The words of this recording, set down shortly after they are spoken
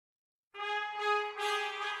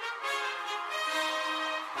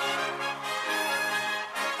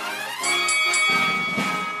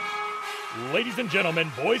ladies and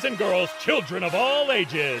gentlemen, boys and girls, children of all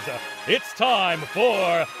ages, it's time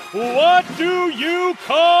for What Do You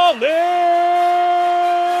Call It?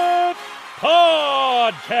 Podcast.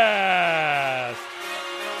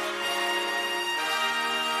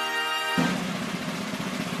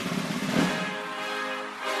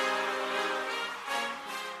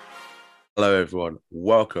 Hello, everyone.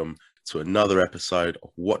 Welcome to another episode of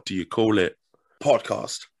What Do You Call It?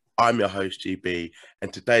 Podcast. I'm your host, GB,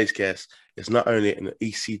 and today's guest is not only an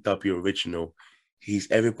ECW original, he's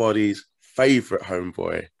everybody's favorite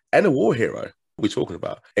homeboy and a war hero. What are we talking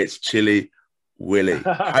about? It's Chilly Willy.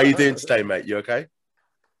 How you doing today, mate? You okay?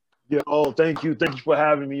 Yeah. Oh, thank you. Thank you for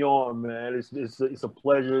having me on, man. It's a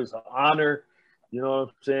pleasure. It's an honor. You know what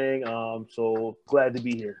I'm saying? So glad to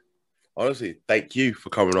be here. Honestly, thank you for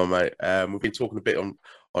coming on, mate. We've been talking a bit on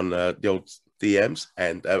the old DMs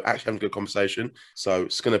and actually having a good conversation. So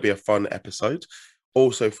it's going to be a fun episode.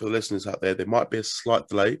 Also, for the listeners out there might be a slight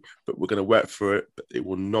delay, but we're going to work through it. But it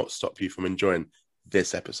will not stop you from enjoying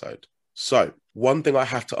this episode. So one thing I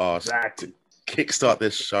have to ask to kickstart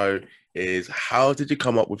this show is, how did you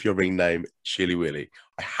come up with your ring name, Chilly Willy?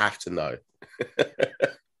 I have to know.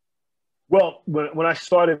 Well, when I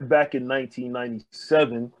started back in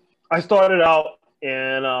 1997, I started out,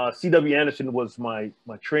 and C.W. Anderson was my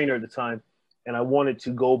trainer at the time, and I wanted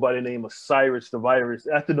to go by the name of Cyrus the Virus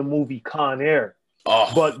after the movie Con Air.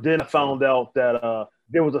 Oh. But then I found out that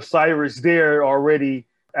there was a Cyrus there already,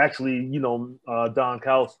 actually, Don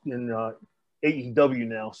Callis in AEW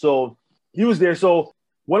now. So he was there. So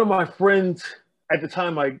one of my friends at the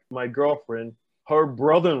time, my girlfriend, her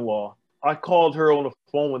brother-in-law, I called her on the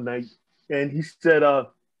phone one night, and he said,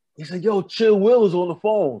 yo, Chill Will is on the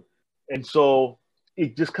phone. And so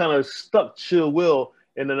it just kind of stuck, Chill Will,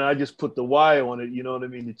 and then I just put the Y on it, you know what I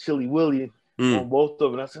mean, the Chilly Willy on both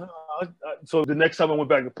of them. And I said, so the next time I went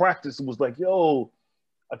back to practice, it was like, yo,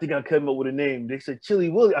 I think I came up with a name. They said Chilly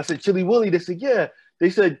Willy. I said, Chilly Willy. They said, yeah. They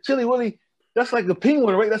said, Chilly Willy, that's like a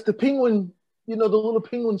penguin, right? That's the penguin, the little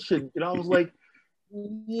penguin shit. And I was like,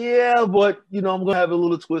 yeah, but, I'm going to have a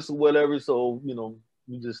little twist or whatever. So,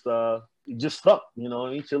 we just, it just stuck,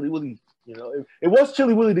 Chilly Willy. It was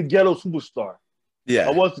Chilly Willy, the ghetto superstar. Yeah,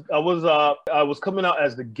 I was coming out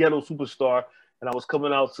as the ghetto superstar, and I was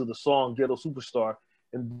coming out to the song Ghetto Superstar.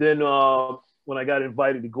 And then when I got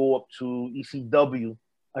invited to go up to ECW,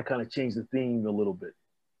 I kind of changed the theme a little bit.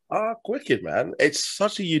 Wicked, man. It's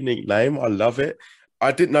such a unique name. I love it.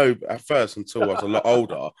 I didn't know at first until I was a lot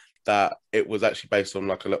older that it was actually based on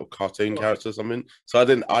like a little cartoon character or something. So I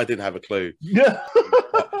didn't have a clue. Yeah.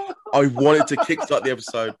 I wanted to kickstart the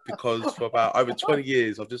episode because for about over 20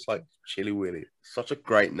 years, I've just like Chilly Willy. Such a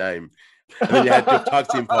great name. And then you had your tag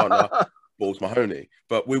team partner, Balls Mahoney.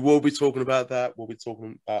 But we will be talking about that. We'll be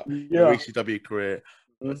talking about your ECW career.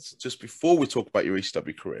 But just before we talk about your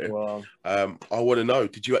ECW career, I want to know,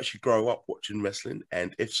 did you actually grow up watching wrestling?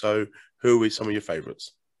 And if so, who are some of your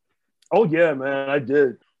favorites? Oh, yeah, man, I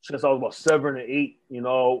did. Since I was about 7 or 8,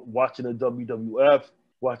 watching the WWF,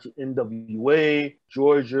 watching NWA,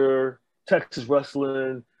 Georgia, Texas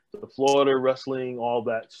wrestling, the Florida wrestling, all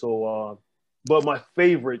that. So, but my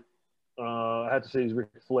favorite, I have to say, is Ric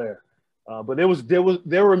Flair. But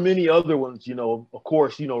there were many other ones, of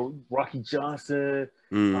course, Rocky Johnson,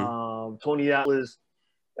 Tony Atlas,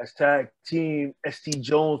 that's tag team, ST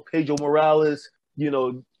Jones, Pedro Morales,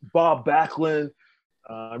 Bob Backlund,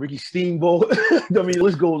 Ricky Steamboat. I mean, the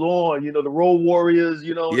list goes on. The Road Warriors.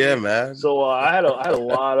 Yeah, man. So I had a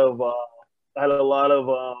lot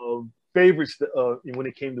of favorites when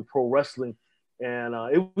it came to pro wrestling, and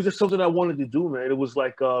it was just something I wanted to do, man. It was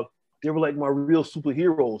like they were like my real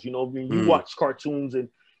superheroes. I mean, you watch cartoons and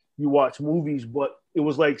you watch movies, but it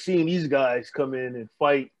was like seeing these guys come in and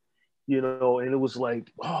fight. And it was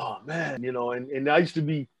like, oh man, and I used to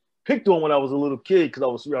be picked on when I was a little kid because I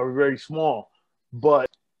was very small. But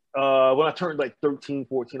when I turned like 13,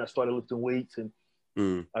 14, I started lifting weights, and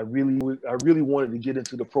I really wanted to get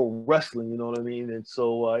into the pro wrestling, you know what I mean? And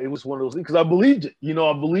so it was one of those things because I believed it,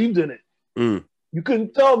 I believed in it. You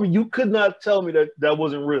could not tell me that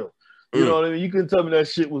wasn't real. You know what I mean? You couldn't tell me that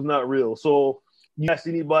shit was not real. So you ask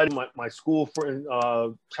anybody, my school friend,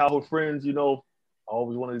 childhood friends, I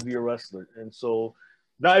always wanted to be a wrestler. And so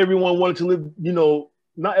not everyone wanted to live,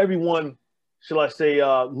 not everyone, shall I say,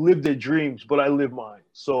 live their dreams, but I live mine.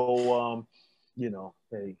 So,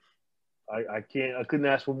 hey, I couldn't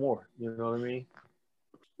ask for more. You know what I mean?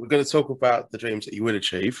 We're going to talk about the dreams that you would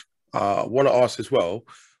achieve. I want to ask as well,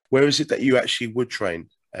 where is it that you actually would train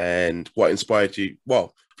and what inspired you?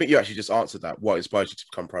 Well, I think you actually just answered that. What inspired you to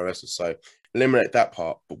become pro wrestler? So eliminate that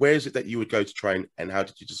part. But where is it that you would go to train and how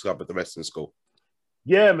did you discover the wrestling school?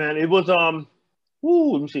 Yeah, man. It was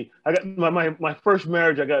let me see. I got my first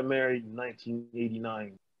marriage. I got married in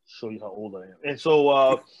 1989. Show you how old I am. And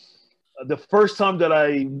so the first time that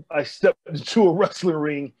I stepped into a wrestling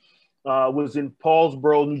ring was in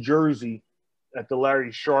Paulsboro, New Jersey, at the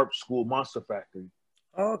Larry Sharp School, Monster Factory.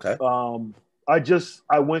 Oh, okay.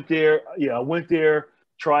 I went there. Yeah, I went there,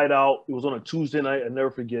 tried out. It was on a Tuesday night. I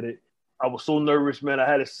never forget it. I was so nervous, man. I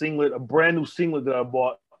had a singlet, a brand new singlet that I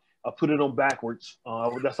bought. I put it on backwards.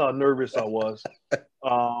 That's how nervous I was.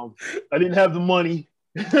 I didn't have the money,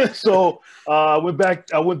 so I went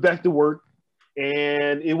back. I went back to work,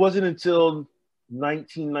 and it wasn't until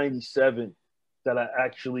 1997 that I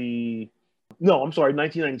actually. No, I'm sorry,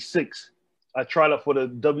 1996. I tried out for the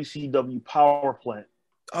WCW Power Plant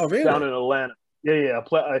Oh, down really? in Atlanta. Yeah.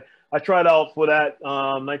 I tried out for that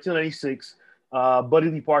 1996.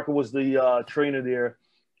 Buddy Lee Parker was the trainer there.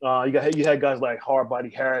 You had guys like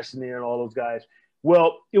Hardbody Harrison there and all those guys.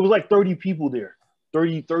 Well, it was like 30 people there,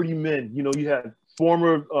 30 men. You know, you had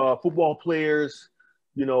former football players,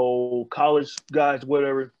 you know, college guys,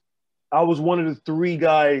 whatever. I was one of the three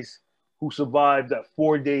guys who survived that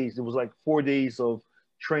 4 days. It was like 4 days of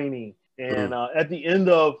training, and Mm. at the end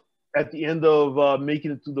of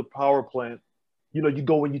making it through the power plant, you know, you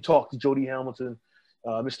go and you talk to Jody Hamilton,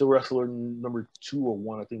 Mr. Wrestler number 2 or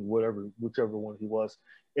 1, I think, whichever one he was.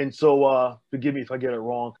 And so, forgive me if I get it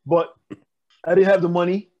wrong, but I didn't have the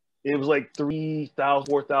money. It was like 3,000,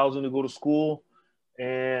 4,000 to go to school,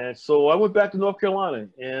 and so I went back to North Carolina,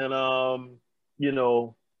 and you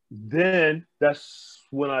know, then that's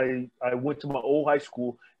when I went to my old high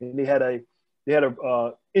school, and they had a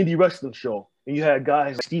indie wrestling show, and you had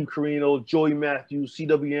guys like Steve Carino, Joey Matthews,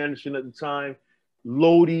 C.W. Anderson at the time,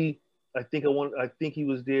 Lodi. I think he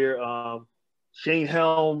was there. Shane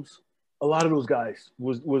Helms. A lot of those guys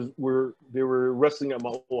were wrestling at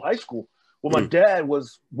my old high school. Well, my Mm. dad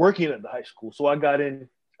was working at the high school, so I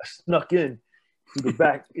snuck in to the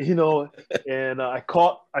back, you know, and I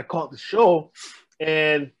caught the show,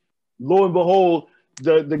 and lo and behold,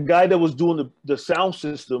 the guy that was doing the sound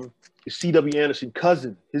system is C.W. Anderson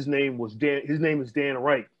cousin. His name is Dan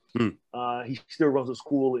Wright. Mm. He still runs a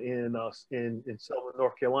school in Selma,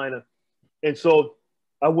 North Carolina, and so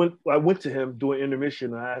I went to him during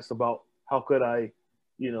intermission, and I asked about how could I,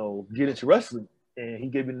 you know, get into wrestling, and he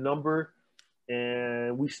gave me the number,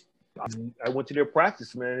 and I went to their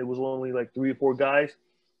practice, man. It was only like 3 or 4 guys.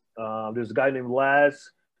 There's a guy named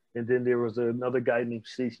Laz, and then there was another guy named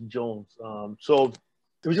Stacey Jones. So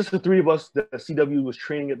it was just the 3 of us that CW was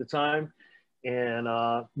training at the time, and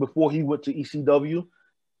before he went to ECW,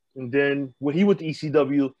 and then when he went to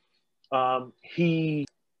ECW, he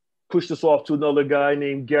pushed us off to another guy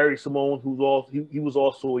named Gary Simone, he was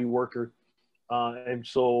also a worker, and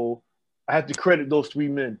so I have to credit those 3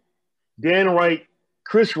 men: Dan Wright,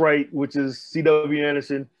 Chris Wright, which is C.W.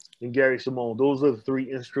 Anderson, and Gary Simone. Those are the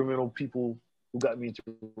 3 instrumental people who got me into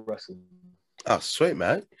wrestling. Oh, sweet,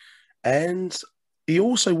 man. And he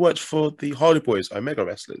also worked for the Hardy Boys, Omega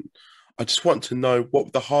Wrestling. I just want to know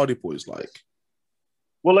what the Hardy Boys like.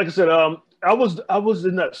 Well, like I said, I was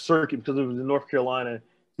in that circuit because it was in North Carolina.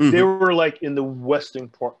 Mm-hmm. They were like in the western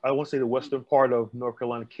part. I want to say the western part of North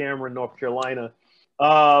Carolina, Cameron, North Carolina.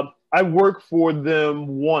 I worked for them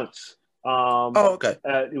once. Oh, okay.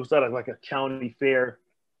 It was at like a county fair.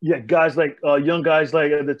 Yeah, guys like young guys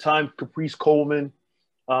like at the time, Caprice Coleman,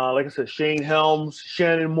 like I said, Shane Helms,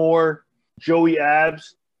 Shannon Moore, Joey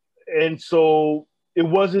Abs, and so it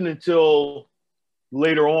wasn't until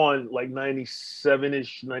later on, like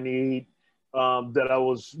 97-ish, 98, that I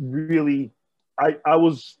was really, I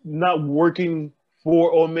was not working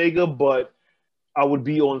for Omega, but I would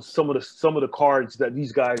be on some of the cards that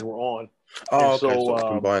these guys were on. Oh, and okay. so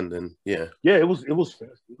Combined then, yeah. Yeah, it was it was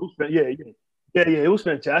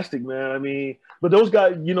fantastic, man. I mean, but those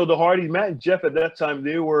guys, you know, the Hardys, Matt and Jeff at that time,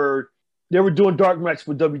 they were doing dark matches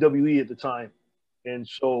for WWE at the time, and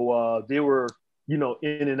so they were, you know,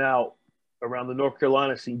 in and out around the North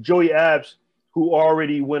Carolina scene. Joey Abs, who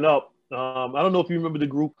already went up. I don't know if you remember the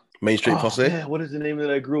group Main Street Posse. Man, what is the name of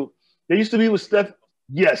that group? They used to be with Steph.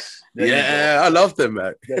 Yes. Yeah, I love them,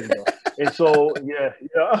 man. There you go. And so,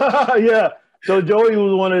 yeah. So Joey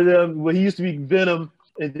was one of them. Well, he used to be Venom.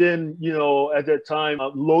 And then, you know, at that time,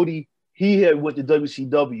 Lodi, he had went to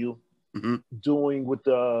WCW doing with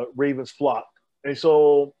the Ravens flock. And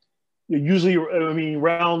so usually, I mean,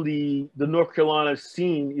 around the North Carolina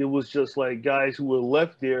scene, it was just like guys who were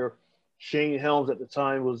left there. Shane Helms at the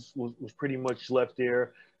time was pretty much left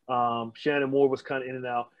there. Shannon Moore was kind of in and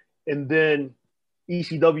out. And then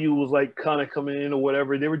ECW was like kind of coming in or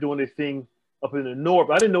whatever. They were doing their thing up in the north.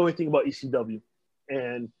 I didn't know anything about ECW.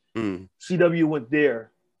 And CW went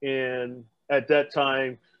there, and at that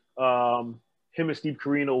time, him and Steve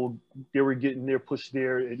Corino, they were getting their push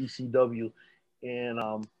there at ECW, and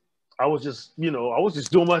I was just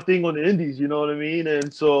doing my thing on the indies, you know what I mean?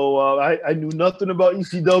 And so I knew nothing about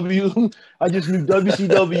ECW. I just knew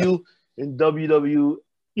WCW and WWE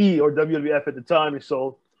or WWF at the time, and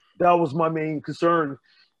so that was my main concern.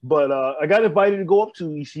 But I got invited to go up to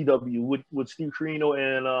ECW with Steve Corino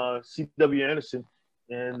and CW Anderson,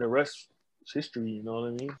 and the rest is history, you know what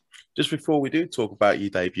I mean? Just before we do talk about you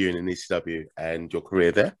debuting in ECW and your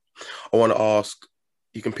career there, I want to ask,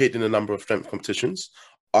 you competed in a number of strength competitions.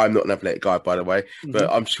 I'm not an athletic guy, by the way, but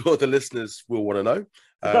I'm sure the listeners will want to know.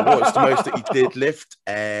 What's the most that you did lift,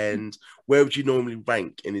 and where would you normally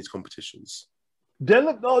rank in these competitions?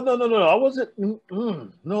 Deadlift? No. I wasn't.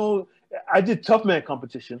 No, I did tough man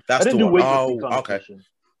competition. That's I didn't the do one. weightlifting competition.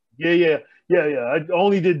 Okay. Yeah. I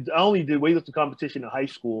only did weightlifting competition in high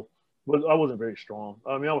school, but I wasn't very strong.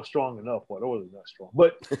 I mean, I was strong enough, but I wasn't that strong.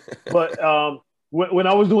 But when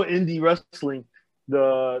I was doing indie wrestling,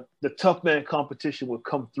 the tough man competition would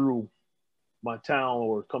come through my town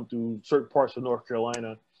or come through certain parts of North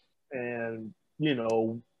Carolina, and I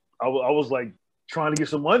was like trying to get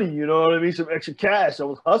some money, you know what I mean, some extra cash. I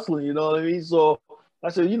was hustling, you know what I mean. So I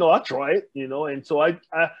said, I'll try it, and so I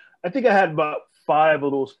think I had about 5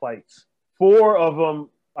 of those fights. 4 of them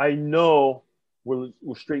I know were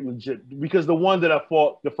straight legit, because the one that I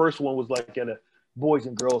fought, the first one was like at a Boys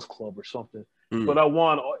and Girls Club or something, but I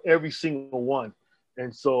won every single one.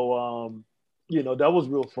 And so, that was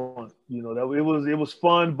real fun. It was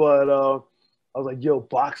fun, but I was like, yo,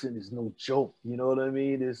 boxing is no joke. You know what I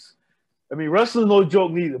mean? Wrestling's no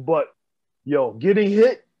joke neither, but yo, getting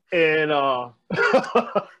hit and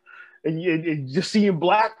and just seeing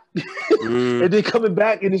black and then coming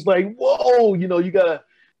back, and it's like, whoa, you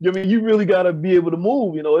really gotta be able to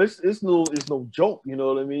move. It's no joke. You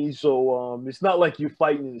know what I mean? So it's not like you're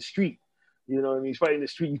fighting in the street. You know what I mean? Fighting in the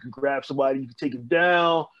street, you can grab somebody, you can take them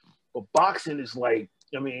down. But boxing is like,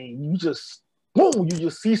 you just, boom, you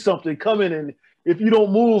just see something coming, and if you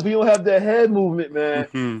don't move, you don't have that head movement, man.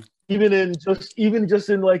 Mm-hmm. Even just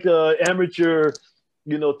in like a amateur,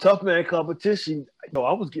 tough man competition,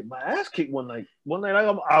 I was getting my ass kicked one night. One night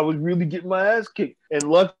I was really getting my ass kicked, and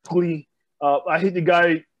luckily I hit the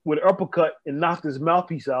guy with an uppercut and knocked his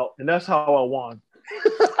mouthpiece out, and that's how I won.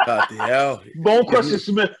 God the hell. Bone Crusher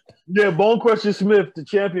Smith. Yeah, Bone Crusher Smith, the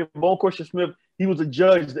champion. Bone Crusher Smith. He was a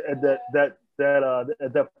judge at that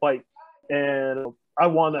fight, and I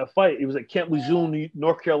won that fight. It was at Camp Lejeune,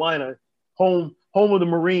 North Carolina, home of the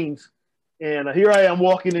Marines. And here I am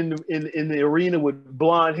walking in the arena with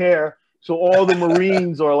blonde hair. So all the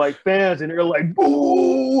Marines are like fans, and they're like,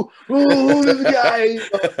 "Boo, boo, this guy!"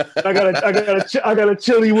 I got a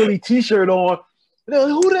Chili Willy T-shirt on. And they're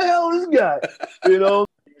like, "Who the hell is this guy?"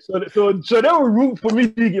 So they were rooting for me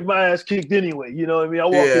to get my ass kicked anyway. You know what I mean? I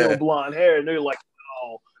walked in with blonde hair, and they're like,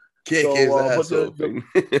 "Oh, kick his ass." The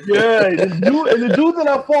dude that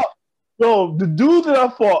I fought. So the dude that I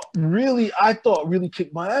fought I thought really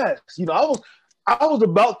kicked my ass. I was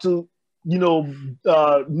about to,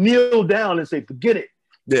 kneel down and say, forget it.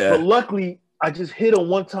 Yeah. But luckily, I just hit him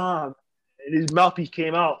one time, and his mouthpiece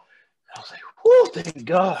came out. I was like, whoa, thank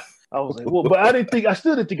God. I was like, well, but I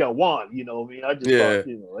still didn't think I won. You know what I mean? I just thought,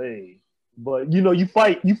 hey. But, you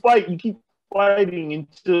fight, you keep fighting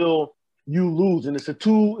until you lose. And it's a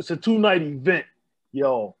two-night event,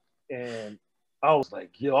 and I was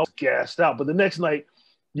like, I was gassed out. But the next night,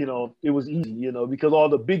 it was easy, because all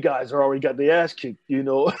the big guys are already got their ass kicked,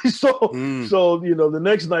 so the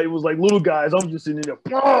next night it was like little guys. I'm just sitting there,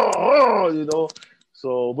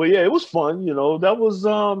 So, but yeah, it was fun. That was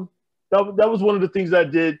that was one of the things I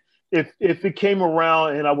did. If it came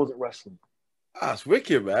around and I wasn't wrestling. That's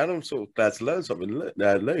wicked, man. I'm so glad to learn something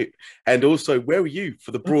late. And also, where were you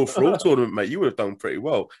for the Brawl for All tournament, mate? You would have done pretty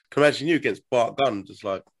well. Can imagine you against Bart Gunn, just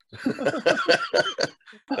like.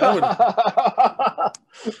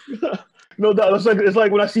 No doubt. It's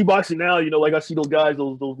like when I see boxing now, like I see those guys,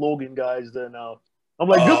 those Logan guys. Then I'm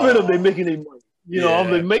like, good for them. They making their money.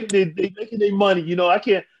 I'm like, they making their money.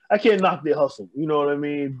 I can't knock their hustle. You know what I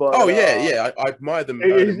mean? But I admire them.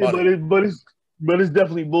 But it's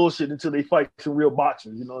definitely bullshit until they fight some real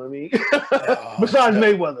boxers. You know what I mean? Besides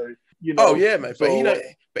Mayweather. Oh yeah, mate. So,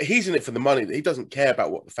 but he's in it for the money. He doesn't care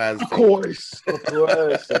about what the fans think. Of course.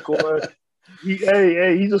 He's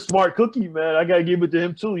a smart cookie, man. I gotta give it to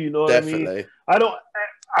him too. You know what Definitely. I mean?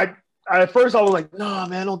 I at first I was like, nah,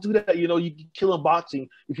 man, don't do that. You killing boxing.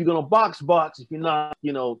 If you're gonna box. If you're not,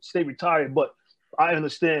 stay retired. But I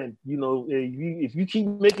understand. If you keep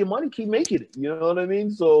making money, keep making it. You know what I mean?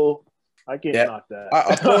 So I can't Yeah. knock that.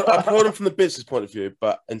 I applaud him from the business point of view,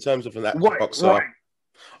 but in terms of an actual boxer,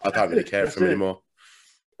 I don't really care for him anymore.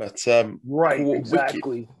 But cool,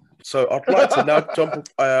 exactly. Wicked. So I'd like to now jump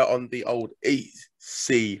on the old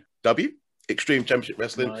ECW, Extreme Championship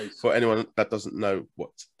Wrestling. Nice. For anyone that doesn't know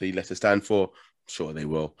what the letters stand for, I'm sure they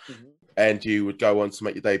will. Mm-hmm. And you would go on to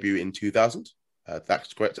make your debut in 2000.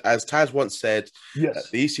 That's correct. As Taz once said, yes,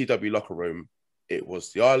 the ECW locker room, it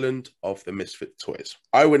was the island of the misfit toys.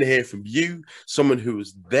 I want to hear from you, someone who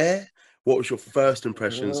was there. What was your first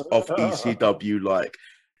impressions of ECW like?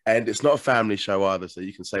 And it's not a family show either, so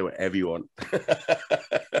you can say whatever you want.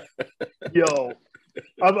 Yo,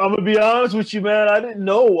 I'm gonna be honest with you, man. I didn't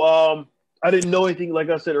know anything. Like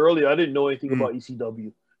I said earlier, I didn't know anything about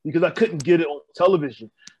ECW because I couldn't get it on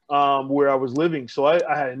television where I was living. So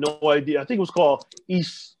I had no idea. I think it was called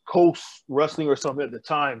East Coast Wrestling or something at the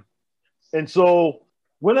time. And so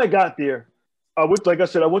when I got there, I went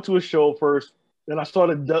to a show first, and I saw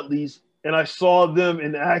the Dudleys, and I saw them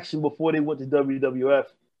in action before they went to WWF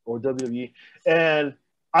or WWE, and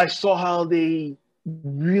I saw how they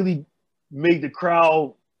really made the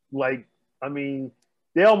crowd they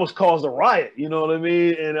almost caused a riot, you know what I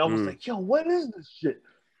mean? And I was like, yo, what is this shit?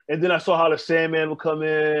 And then I saw how the Sandman would come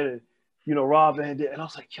in, and Rob Van Dam, and I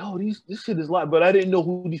was like, yo, this shit is live, but I didn't know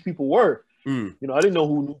who these people were. I didn't know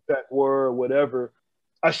who New Jack were or whatever.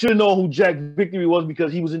 I should know who Jack Victory was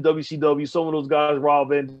because he was in WCW. Some of those guys, Rob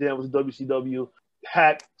Van Dam was in WCW.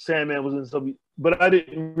 Hack, Sandman was in W. But it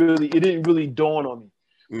didn't really dawn on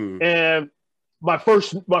me. And my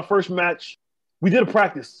first match, we did a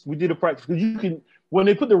practice because when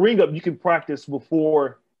they put the ring up, you can practice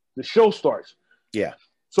before the show starts. Yeah.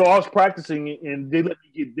 So I was practicing, and they let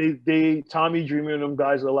me get Tommy Dreamer and them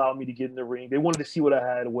guys allowed me to get in the ring. They wanted to see what I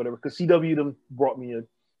had or whatever because CW them brought me in.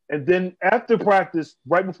 And then after practice,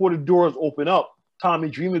 right before the doors open up, Tommy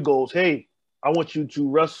Dreamer goes, "Hey, I want you to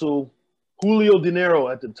wrestle Julio De Niro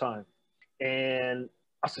at the time." And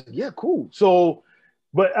I said, "Yeah, cool." So,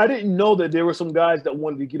 but I didn't know that there were some guys that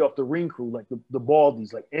wanted to get off the ring crew, like the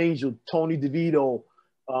Baldies, like Angel, Tony DeVito.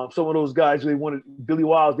 Some of those guys, Billy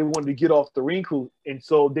Wiles, they wanted to get off the ring crew. And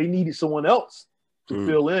so they needed someone else to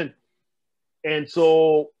fill in. And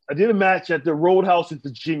so I did a match at the Roadhouse in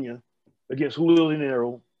Virginia against Julio De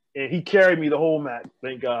Niro. And he carried me the whole match,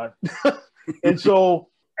 thank God. And so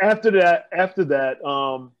after that,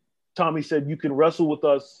 Tommy said, "You can wrestle with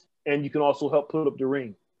us and you can also help put up the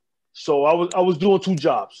ring." So I was doing two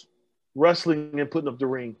jobs, wrestling and putting up the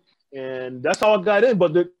ring. And that's how I got in.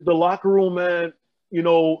 But the locker room, man,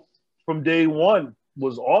 from day one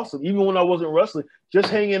was awesome. Even when I wasn't wrestling, just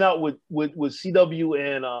hanging out with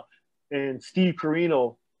CW and Steve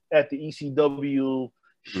Corino at the ECW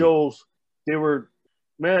shows, they were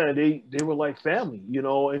like family,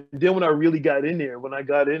 And then when I really got in there, when I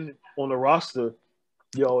got in on the roster,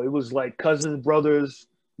 it was like cousins, brothers,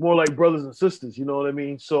 more like brothers and sisters, you know what I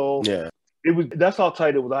mean? So yeah, that's how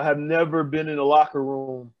tight it was. I have never been in a locker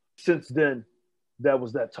room since then that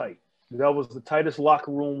was that tight. That was the tightest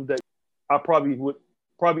locker room that I probably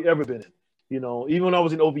ever been in. Even when I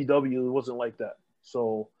was in OVW, it wasn't like that.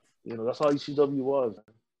 So, that's how ECW was.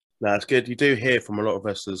 No, it's good. You do hear from a lot of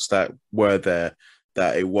wrestlers that were there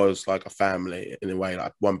that it was like a family in a way,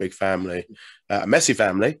 like one big family, a messy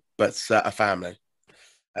family, but a family.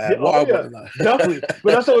 Definitely.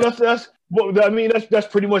 But that's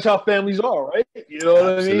pretty much how families are, right? You know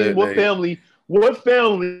what Absolutely. I mean? What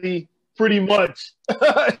family pretty much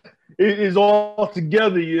is all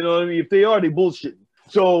together, you know what I mean? If they are, they bullshit.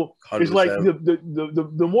 So 100%. It's like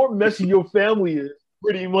the more messy your family is,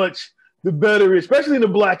 pretty much the better, especially in the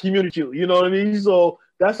black community, you know what I mean? So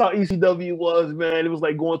that's how ECW was, man. It was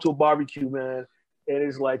like going to a barbecue, man. And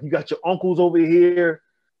it's like you got your uncles over here,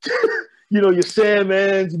 your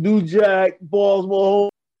Sandmans, New Jack, Balls Mahone.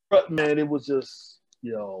 Man, it was just,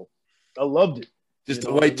 I loved it. Just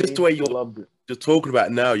the way you're talking about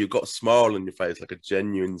it now, you've got a smile on your face, like a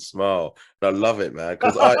genuine smile. And I love it, man.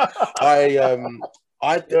 Because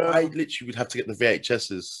I literally would have to get the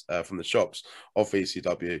VHSs from the shops of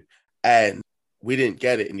ECW, and we didn't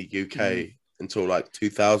get it in the UK until like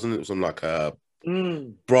 2000. It was on like a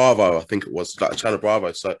Bravo, I think it was, like a channel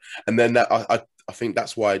Bravo. So, and then I think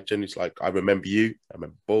that's why genuinely, like, I remember you, I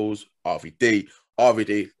remember Balls, RVD.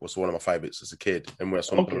 RVD was one of my favorites as a kid, and when I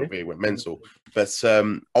saw him on TV, went mental. But I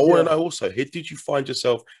want to know also, who did you find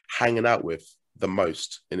yourself hanging out with the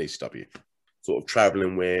most in ECW? Sort of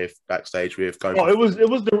traveling with, backstage with, going. It was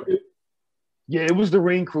the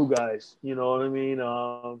ring crew guys. You know what I mean?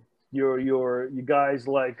 Your guys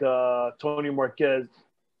like Tommy Marquez,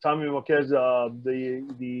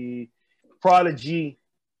 the Prodigy,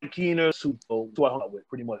 Keener, who I hung out with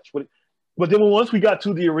pretty much. But then once we got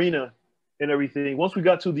to the arena and everything,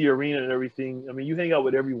 I mean, you hang out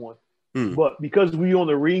with everyone. Mm. But because we on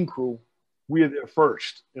the ring crew, we are there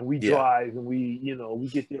first, and we Yeah. drive, and we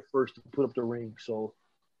get there first to put up the ring. So,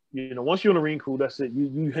 once you're on the ring crew, that's it.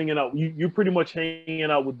 You hanging out. You're pretty much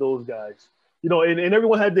hanging out with those guys. And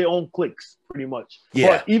everyone had their own cliques, pretty much. Yeah.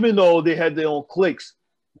 But even though they had their own cliques,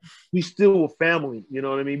 we still were family. You know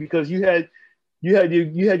what I mean? Because you had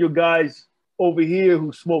your guys over here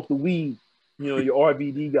who smoked the weed. Your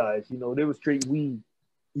RVD guys. They were straight weed.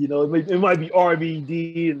 It might be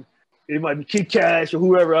RVD and it might be Kid Cash or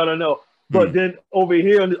whoever. I don't know. But then over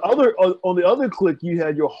here on the other clique, you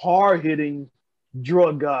had your hard hitting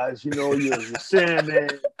drug guys. Your Sandman,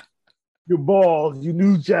 your Balls, your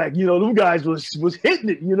New Jack. Them guys was hitting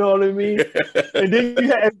it. You know what I mean? And then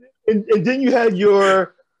you had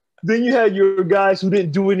then you had your guys who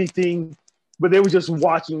didn't do anything, but they were just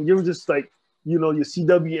watching. They were just like your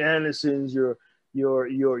C.W. Andersons, your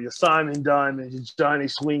Simon Diamonds, your Johnny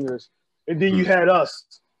Swingers, and then you had us,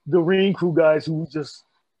 the ring crew guys, who just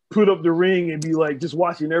put up the ring and be like just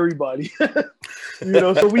watching everybody.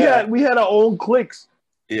 So we had our own cliques.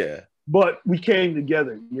 Yeah. But we came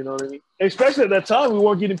together, you know what I mean? Especially at that time, we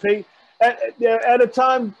weren't getting paid. At a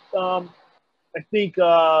time, I think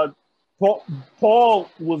Paul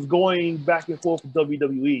was going back and forth with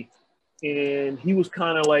WWE, and he was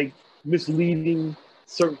kind of like misleading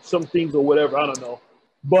some things or whatever. I don't know.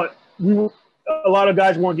 But a lot of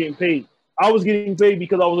guys weren't getting paid. I was getting paid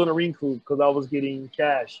because I was on a ring crew, because I was getting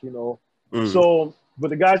cash, So, but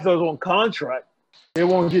the guys that was on contract, they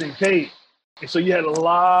weren't getting paid. And so you had a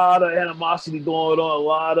lot of animosity going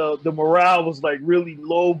on. The morale was like really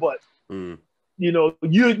low, but you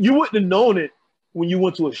wouldn't have known it when you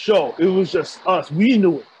went to a show. It was just us. We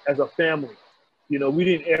knew it as a family. We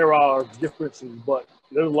didn't air our differences, but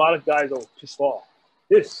there was a lot of guys that were pissed off.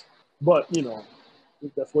 But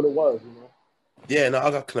that's what it was. Yeah, no,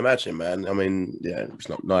 I can imagine, man. I mean, yeah, it's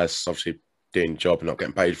not nice, obviously, doing a job and not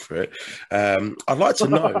getting paid for it. I'd like to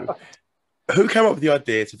know who came up with the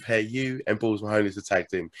idea to pair you and Balls Mahoney as a tag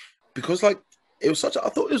team? Because, like, it was I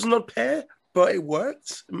thought it was an odd pair, but it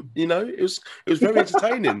worked. It was very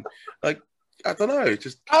entertaining. Like, I don't know,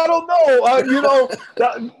 I don't know.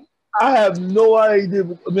 I have no idea,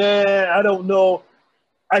 man. I don't know.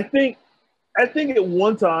 I think at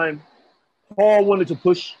one time, Paul wanted to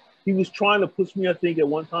push. He was trying to push me, I think, at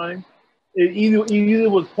one time. It either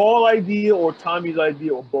was Paul's idea or Tommy's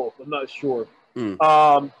idea or both. I'm not sure.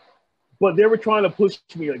 But they were trying to push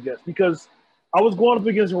me, I guess, because I was going up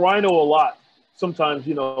against Rhino a lot sometimes,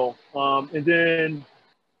 and then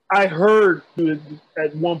I heard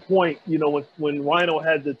at one point, when Rhino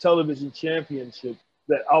had the television championship,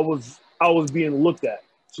 that I was being looked at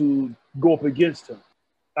to go up against him.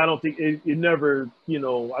 I don't think it never,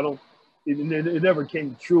 it never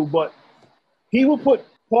came true, but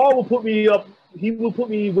Paul will put me up. He will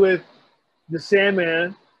put me with the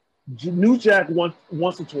Sandman, New Jack once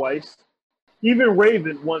or twice, even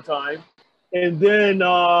Raven one time, and then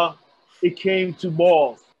it came to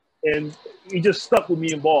Balls, and he just stuck with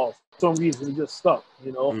me in Balls. For some reason, he just stuck,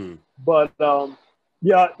 But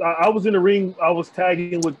yeah, I was in the ring. I was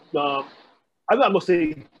tagging with. I'm not gonna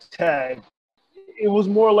say tag. It was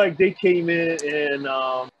more like they came in and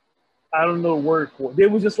I don't know the word for it. They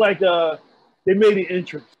was just like they made an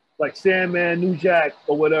entrance, like Sandman, New Jack,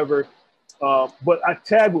 or whatever. But I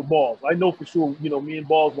tagged with Balls. I know for sure, me and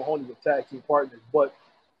Balls Mahoney were tag team partners. But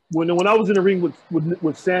when I was in the ring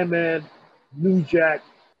with Sandman, New Jack,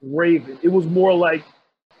 Raven, it was more like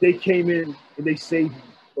they came in and they saved me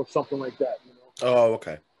or something like that. Oh,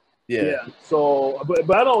 okay. Yeah. So,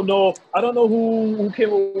 but I don't know. I don't know who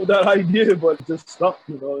came up with that idea, but it just stuck.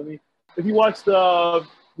 You know what I mean? If you watched,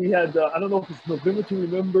 we had I don't know if it's November to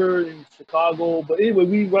Remember in Chicago, but anyway,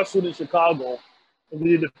 we wrestled in Chicago and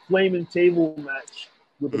we did a flaming table match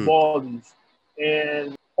with the Baldies,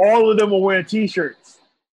 and all of them were wearing T-shirts.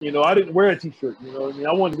 I didn't wear a T-shirt. You know what I mean?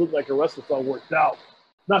 I wanted to look like a wrestler, so I worked out.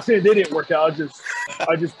 Not saying they didn't work out. I just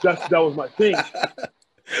that was my thing.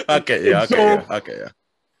 Okay, yeah.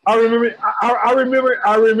 I remember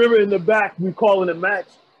in the back we calling a match,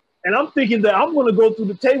 and I'm thinking that I'm going to go through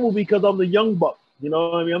the table because I'm the young buck. You know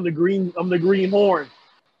what I mean? I'm the green horn,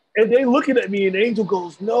 and they looking at me, and Angel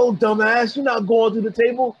goes, "No, dumbass, you're not going through the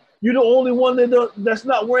table. You're the only one that's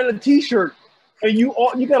not wearing a T-shirt, and you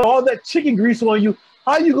got all that chicken grease on you.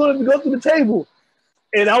 How are you going to go through the table?"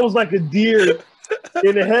 And I was like a deer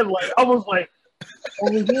in the headlight. I was like,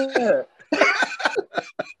 "Oh yeah."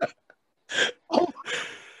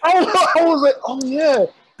 I was like, "Oh yeah."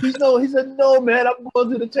 He said, "No, man, I'm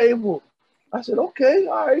going to the table." I said, "Okay,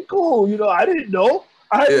 all right, cool." I didn't know.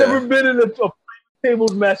 I had never been in a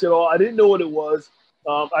tables match at all. I didn't know what it was.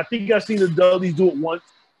 I think I seen the Dudleys do it once,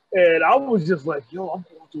 and I was just like, "Yo, I'm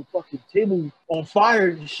going to a fucking table on fire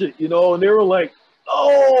and shit," you know. And they were like,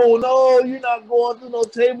 "Oh no, you're not going to no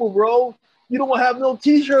table, bro. You don't have no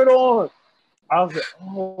T-shirt on." I was like,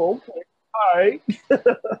 "Oh, okay, all right."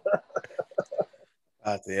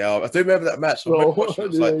 I do remember that match. I remember watching it, I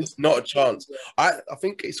was like, "There's not a chance." I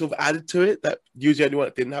think it sort of added to it that you was the only one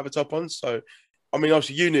that didn't have a top on. So, I mean,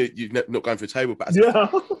 obviously you knew you're not going for a table, but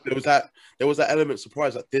there was that element of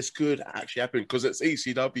surprise that this could actually happen because it's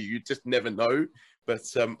ECW. You just never know. But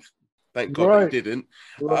thank God that you didn't.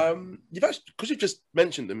 You've actually, because you just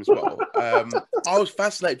mentioned them as well. I was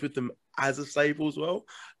fascinated with them as a stable as well.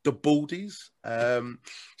 The Baldies,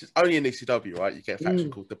 just only in ECW, right? You get a faction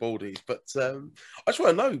called the Baldies. But I just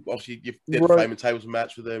want to know. Obviously, you did a Flaming Tables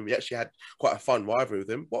match with them. You actually had quite a fun rivalry with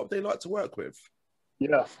them. What would they like to work with?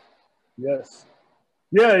 Yeah. Yes.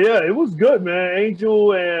 Yeah. It was good, man.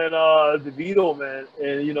 Angel and DeVito, man,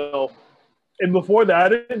 and you know. And before that, I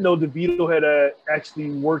didn't know DeVito had actually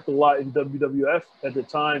worked a lot in WWF at the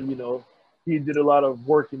time. You know, he did a lot of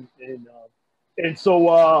work and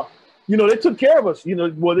so you know, they took care of us. You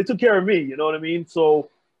know, well, they took care of me. You know what I mean? So,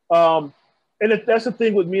 and that's the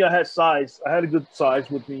thing with me. I had size. I had a good size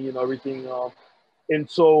with me and everything. And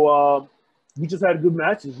so we just had good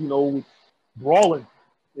matches. You know, brawling.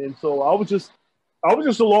 And so I was just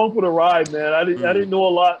along for the ride, man. I didn't know a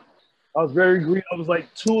lot. I was very green. I was like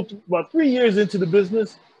about 3 years into the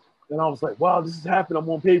business, and I was like, "Wow, this is happening. I'm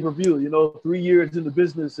on pay-per-view." You know, 3 years in the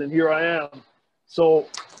business, and here I am. So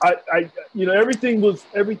you know, everything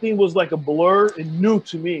was like a blur and new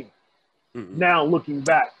to me. Now looking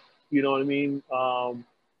back, you know what I mean.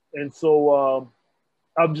 And so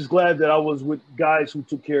I'm just glad that I was with guys who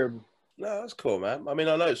took care of me. No, that's cool, man. I mean,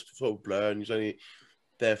 I know it's sort of blur, and you're only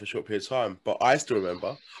there for a short period of time, but I still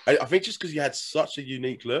remember. I think just because you had such a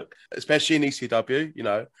unique look, especially in ECW, you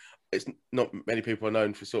know, it's not many people are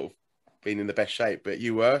known for sort of being in the best shape, but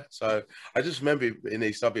you were. So I just remember in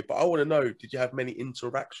ECW. But I want to know, did you have many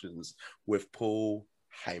interactions with Paul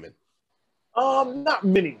Heyman? Not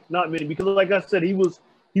many, because like I said, he was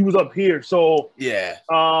up here. So yeah.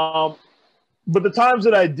 But the times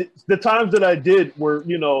that I did were,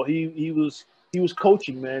 you know, he was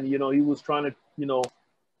coaching, man. You know, he was trying to, you know,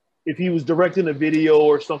 if he was directing a video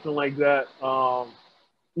or something like that,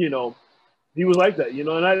 you know, he was like that, you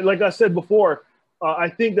know. And like I said before, I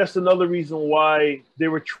think that's another reason why they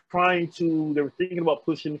were thinking about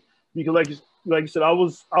pushing, because like you said, I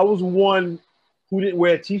was one who didn't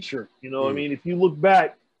wear a T-shirt. You know, I mean, if you look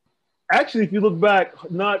back,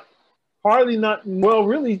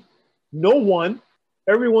 really, no one.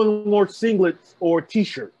 Everyone wore singlets or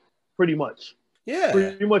T-shirt, pretty much. Yeah,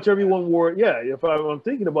 pretty much everyone wore it. Yeah, if I'm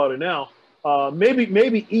thinking about it now,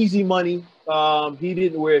 maybe Easy Money. He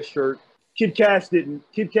didn't wear a shirt. Kid Cash didn't.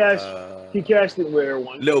 Kid Cash didn't wear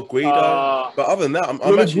one. Little Guido. But other than that, I'm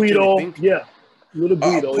Little actually Guido. thinking. Yeah, Little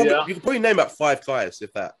Guido. You could probably name about 5 guys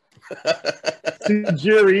if that.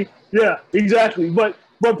 Jerry. Yeah, exactly. But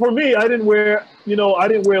for me, I didn't wear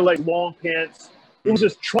like long pants. It was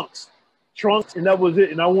just trunks, and that was it.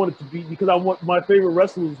 And I wanted to be, because my favorite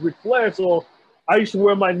wrestler was Ric Flair, so I used to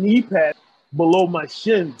wear my knee pad below my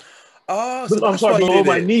shin. Oh, so I'm sorry, below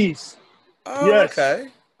my knees. Oh, yes. Okay.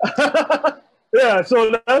 Yeah,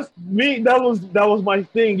 so that's me. That was my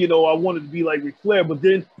thing. You know, I wanted to be like Ric Flair, but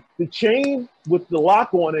then the chain with the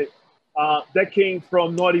lock on it, that came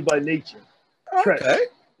from Naughty by Nature. Okay.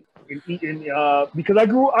 Because I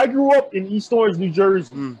grew up in East Orange, New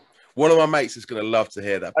Jersey. One of my mates is going to love to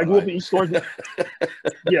hear that. I grew up in East Orange.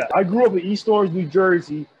 Yeah, I grew up in East Orange, New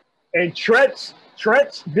Jersey, and Tretch,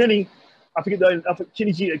 Vinny,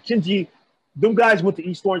 Kenny G, them guys went to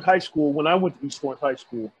East Orange High School when I went to East Orange High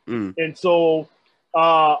School. And so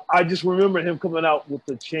I just remember him coming out with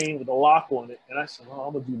the chain with a lock on it. And I said, "Oh,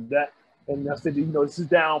 I'm going to do that." And I said, "You know, this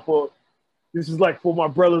is like for my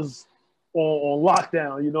brothers on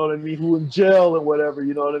lockdown, you know what I mean, who in jail and whatever,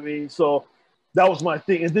 you know what I mean?" So that was my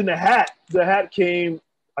thing. And then the hat came.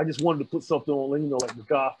 I just wanted to put something on, you know, like The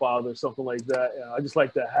Godfather or something like that. And I just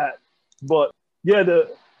like that hat. But yeah,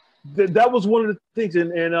 that was one of the things.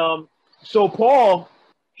 And so Paul,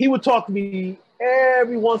 he would talk to me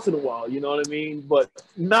every once in a while, you know what I mean? But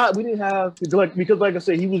we didn't have, because like I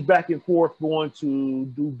said, he was back and forth going to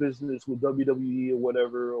do business with WWE or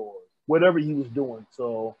whatever he was doing.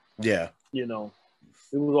 So yeah, you know,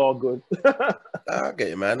 it was all good. I get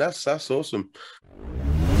you, man. That's awesome.